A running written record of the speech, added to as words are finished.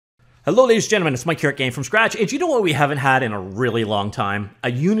Hello ladies and gentlemen, it's Mike here at Game From Scratch, and you know what we haven't had in a really long time?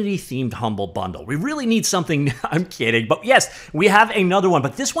 A Unity-themed Humble Bundle. We really need something, I'm kidding, but yes, we have another one,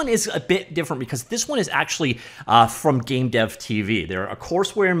 but this one is a bit different because this one is actually from Game Dev TV. They're a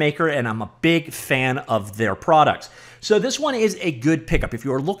courseware maker, and I'm a big fan of their products. So this one is a good pickup. If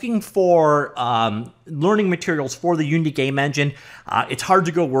you're looking for learning materials for the Unity game engine, it's hard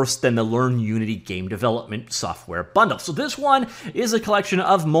to go worse than the Learn Unity Game Development Software Bundle. So this one is a collection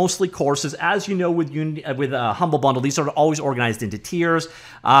of mostly courses. As you know, with Humble Bundle, these are always organized into tiers.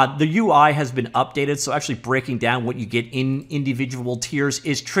 The UI has been updated, so actually breaking down what you get in individual tiers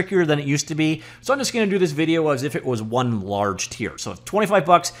is trickier than it used to be. So I'm just going to do this video as if it was one large tier. So 25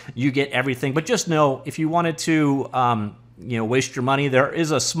 bucks, you get everything. But just know, if you wanted to waste your money, there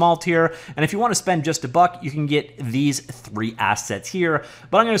is a small tier, and if you want to spend just $1, you can get these 3 assets here,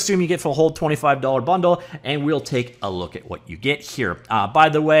 but I'm going to assume you get for a whole $25 bundle, and we'll take a look at what you get here. By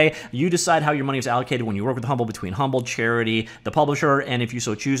the way, you decide how your money is allocated when you work with Humble between Humble, charity, the publisher, and if you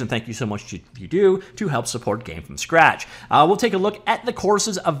so choose, and thank you so much if you do, to help support Game From Scratch. We'll take a look at the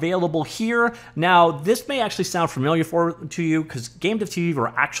courses available here. Now, this may actually sound familiar to you, because Game Dev TV were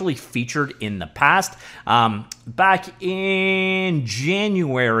actually featured in the past. Back in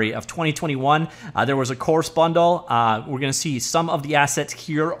January of 2021, there was a course bundle. We're going to see some of the assets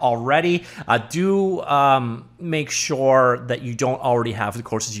here already. Do make sure that you don't already have the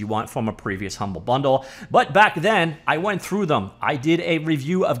courses you want from a previous Humble bundle. But back then, I went through them. I did a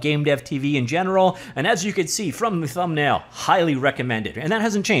review of Game Dev TV in general, and as you can see from the thumbnail, highly recommended. And that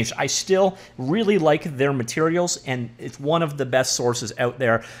hasn't changed. I still really like their materials, and it's one of the best sources out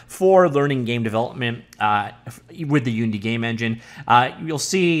there for learning game development with the Unity game engine. You'll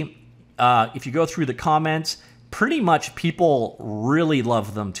see if you go through the comments, pretty much people really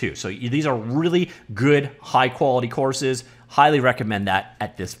love them too. So these are really good, high quality courses. Highly recommend that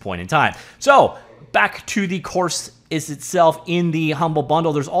at this point in time. So back to the course itself in the Humble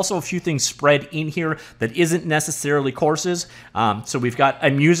Bundle. There's also a few things spread in here that isn't necessarily courses. So we've got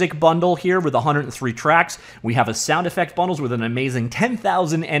a music bundle here with 103 tracks. We have a sound effect bundles with an amazing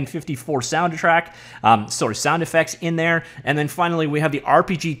 10,054 sound effects in there. And then finally, we have the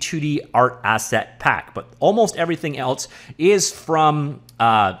RPG 2D art asset pack. But almost everything else is from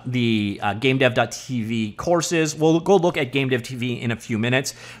the GameDev.tv courses. We'll go look at GameDev TV in a few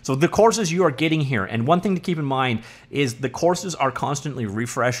minutes. So the courses you are getting here, and one thing to keep in mind is the courses are constantly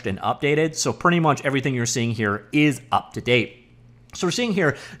refreshed and updated. So pretty much everything you're seeing here is up to date. So we're seeing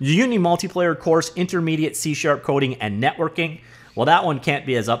here Unity multiplayer course, intermediate C# coding and networking. Well, that one can't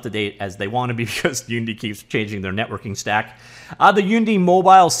be as up to date as they want to be because Unity keeps changing their networking stack. The Unity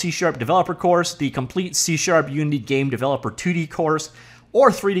mobile C# developer course, the complete C# Unity game developer 2D course, or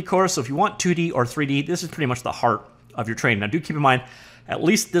 3D course. So if you want 2D or 3D, this is pretty much the heart of your training. Now do keep in mind, at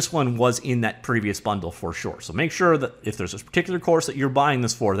least this one was in that previous bundle for sure. So make sure that if there's a particular course that you're buying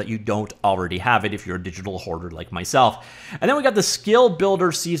this for, that you don't already have it if you're a digital hoarder like myself. And then we got the Skill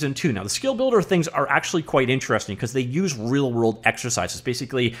Builder Season 2. Now the Skill Builder things are actually quite interesting because they use real world exercises.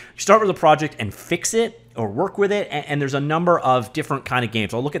 Basically, you start with a project and fix it, or work with it, and there's a number of different kind of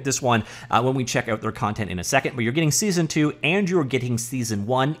games. I'll look at this one when we check out their content in a second, but you're getting Season 2 and you're getting Season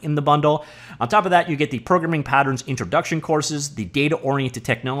 1 in the bundle. On top of that, you get the Programming Patterns Introduction courses, the Data-Oriented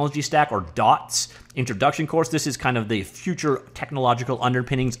Technology Stack, or DOTS, introduction course. This is kind of the future technological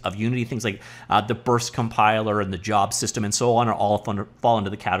underpinnings of Unity. Things like the burst compiler and the job system and so on are all fall into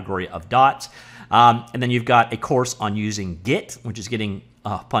the category of DOTS. And then you've got a course on using Git, which is getting,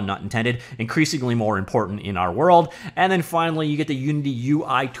 pun not intended, increasingly more important in our world. And then finally, you get the Unity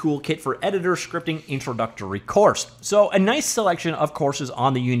UI Toolkit for Editor Scripting Introductory course. So a nice selection of courses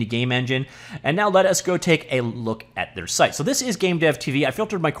on the Unity game engine. And now let us go take a look at their site. So this is Game Dev TV. I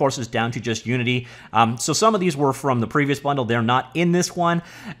filtered my courses down to just Unity. So some of these were from the previous bundle. They're not in this one.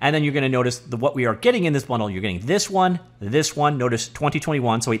 And then you're going to notice what we are getting in this bundle. You're getting this one, notice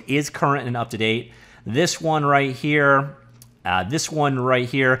 2021, so it is current and up to date. This one right here, this one right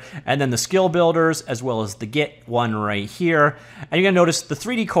here, and then the skill builders, as well as the Git one right here. And you're going to notice the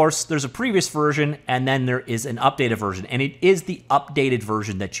 3D course, there's a previous version, and then there is an updated version, and it is the updated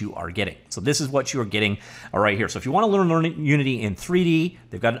version that you are getting. So this is what you are getting right here. So if you want to learn Unity in 3D,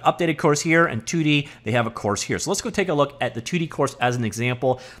 they've got an updated course here, and 2D, they have a course here. So let's go take a look at the 2D course as an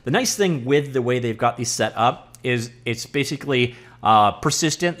example. The nice thing with the way they've got these set up is it's basically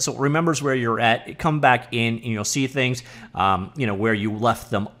persistent, so it remembers where you're at. Come back in and you'll see things, where you left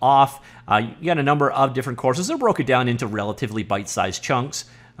them off. You got a number of different courses. They're broken down into relatively bite-sized chunks.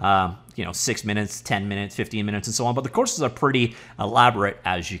 you know, 6 minutes, 10 minutes, 15 minutes, and so on. But the courses are pretty elaborate,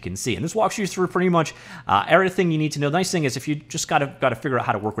 as you can see. And this walks you through pretty much everything you need to know. The nice thing is if you just got to figure out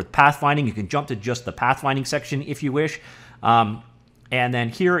how to work with pathfinding, you can jump to just the pathfinding section if you wish. And then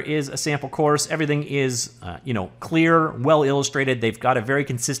here is a sample course. Everything is, you know, clear, well illustrated. They've got a very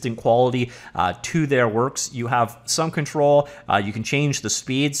consistent quality to their works. You have some control. You can change the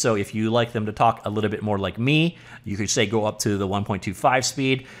speed. So if you like them to talk a little bit more like me, you could say go up to the 1.25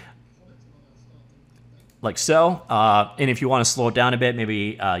 speed, like so. And if you want to slow it down a bit,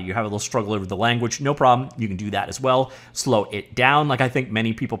 maybe you have a little struggle with the language, no problem. You can do that as well. Slow it down, like I think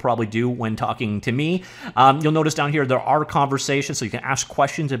many people probably do when talking to me. You'll notice down here there are conversations, so you can ask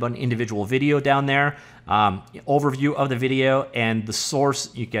questions about an individual video down there. Overview of the video and the source.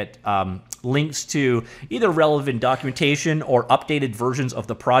 You get links to either relevant documentation or updated versions of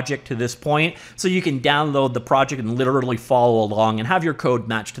the project to this point, so you can download the project and literally follow along and have your code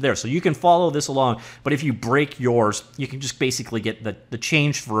matched to there. So you can follow this along, but if you break yours, you can just basically get the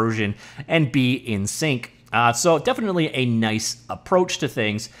changed version and be in sync. So definitely a nice approach to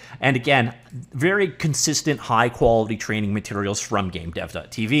things. And again, very consistent, high quality training materials from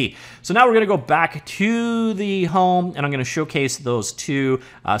GameDev.tv. So now we're going to go back to the home and I'm going to showcase those two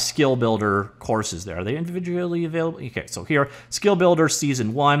skill builder courses there. Are they individually available? Okay, so here, Skill Builder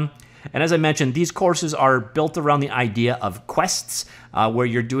Season 1. And as I mentioned, these courses are built around the idea of quests, where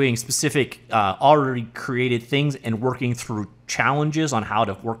you're doing specific already created things and working through challenges on how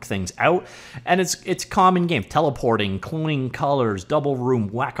to work things out. And it's common game: teleporting, cloning colors, double room,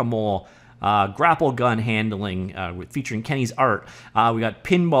 whack-a-mole, grapple gun handling, featuring Kenny's art. We got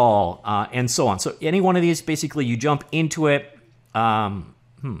pinball, and so on. So any one of these, basically, you jump into it. How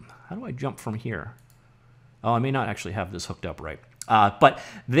do I jump from here? Oh, I may not actually have this hooked up right. But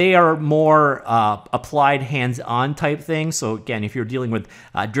they are more applied hands-on type things. So again, if you're dealing with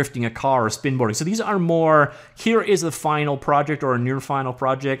drifting a car or spinboarding. So these are more, here is the final project or a near final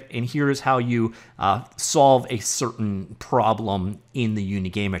project, and here is how you solve a certain problem in the Unity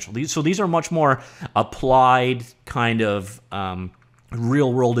game engine. So these are much more applied kind of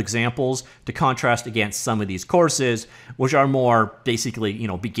real-world examples to contrast against some of these courses, which are more basically, you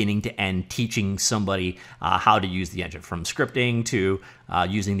know, beginning to end, teaching somebody how to use the engine, from scripting to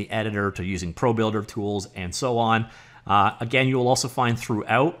using the editor to using Pro Builder tools and so on. Again, you will also find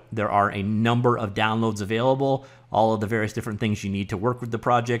throughout there are a number of downloads available. All of the various different things you need to work with the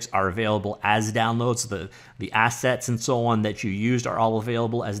projects are available as downloads. The assets and so on that you used are all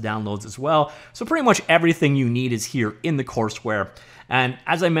available as downloads as well. So pretty much everything you need is here in the courseware. And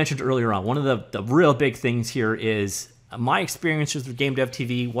as I mentioned earlier on, one of the real big things here is my experiences with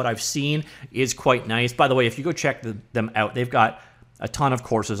GameDev.tv. What I've seen is quite nice. By the way, if you go check them out, they've got a ton of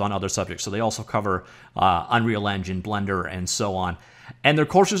courses on other subjects. So they also cover Unreal Engine, Blender, and so on. And their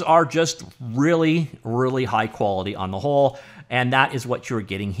courses are just really, really high quality on the whole. And that is what you're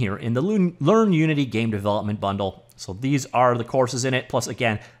getting here in the Learn Unity Game Development Bundle. So these are the courses in it. Plus,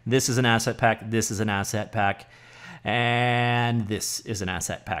 again, this is an asset pack. This is an asset pack. And this is an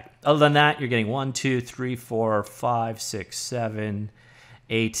asset pack. Other than that, you're getting 1, 2, 3, 4, 5, 6, 7,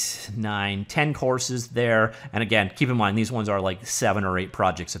 8, 9, 10 courses there. And again, keep in mind, these ones are like 7 or 8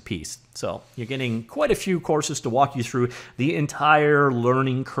 projects apiece. So you're getting quite a few courses to walk you through the entire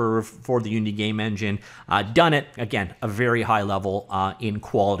learning curve for the Unity game engine. Done it, again, a very high level in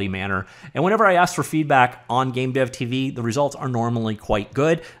quality manner. And whenever I ask for feedback on GameDev.tv, the results are normally quite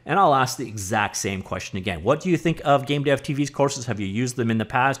good. And I'll ask the exact same question again. What do you think of GameDev.tv's courses? Have you used them in the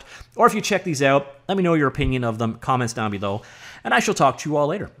past? Or if you check these out, let me know your opinion of them. Comments down below. And I shall talk to you all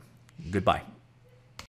later. Goodbye.